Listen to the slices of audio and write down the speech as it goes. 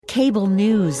Cable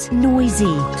news,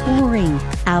 noisy, boring,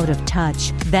 out of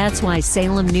touch. That's why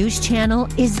Salem News Channel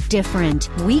is different.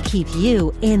 We keep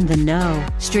you in the know.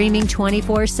 Streaming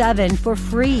 24/7 for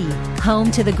free.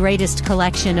 Home to the greatest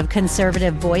collection of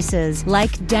conservative voices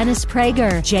like Dennis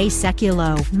Prager, Jay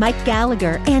Sekulow, Mike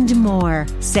Gallagher, and more.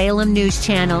 Salem News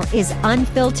Channel is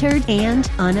unfiltered and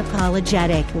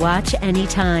unapologetic. Watch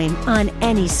anytime, on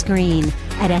any screen,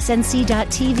 at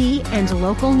snc.tv and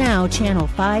Local Now Channel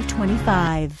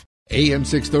 525.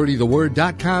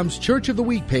 AM630TheWord.com's Church of the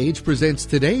Week page presents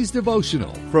today's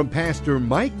devotional from Pastor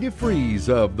Mike DeFries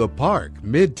of The Park,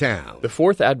 Midtown. The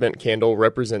fourth Advent candle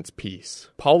represents peace.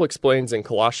 Paul explains in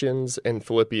Colossians and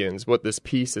Philippians what this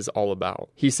peace is all about.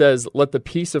 He says, "Let the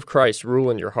peace of Christ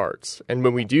rule in your hearts." And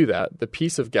when we do that, the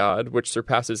peace of God, which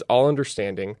surpasses all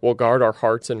understanding, will guard our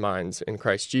hearts and minds in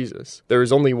Christ Jesus. There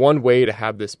is only one way to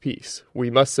have this peace. We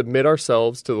must submit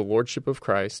ourselves to the Lordship of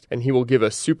Christ, and He will give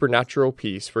us supernatural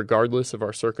peace regardless of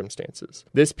our circumstances.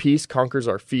 This peace conquers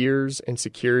our fears,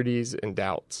 insecurities, and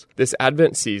doubts. This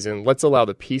Advent season, let's allow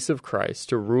the peace of Christ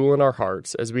to rule in our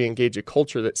hearts as we engage a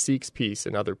culture that seeks peace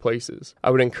in other places.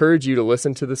 I would encourage you to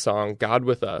listen to the song "God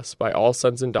With Us" by All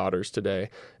Sons and Daughters today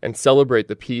and celebrate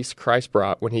the peace Christ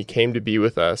brought when He came to be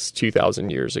with us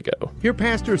 2,000 years ago. Hear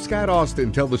Pastor Scott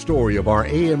Austin tell the story of our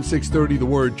AM630 The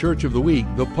Word Church of the Week,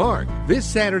 The Park, this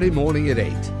Saturday morning at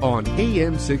 8 on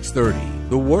AM630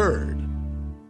 The Word.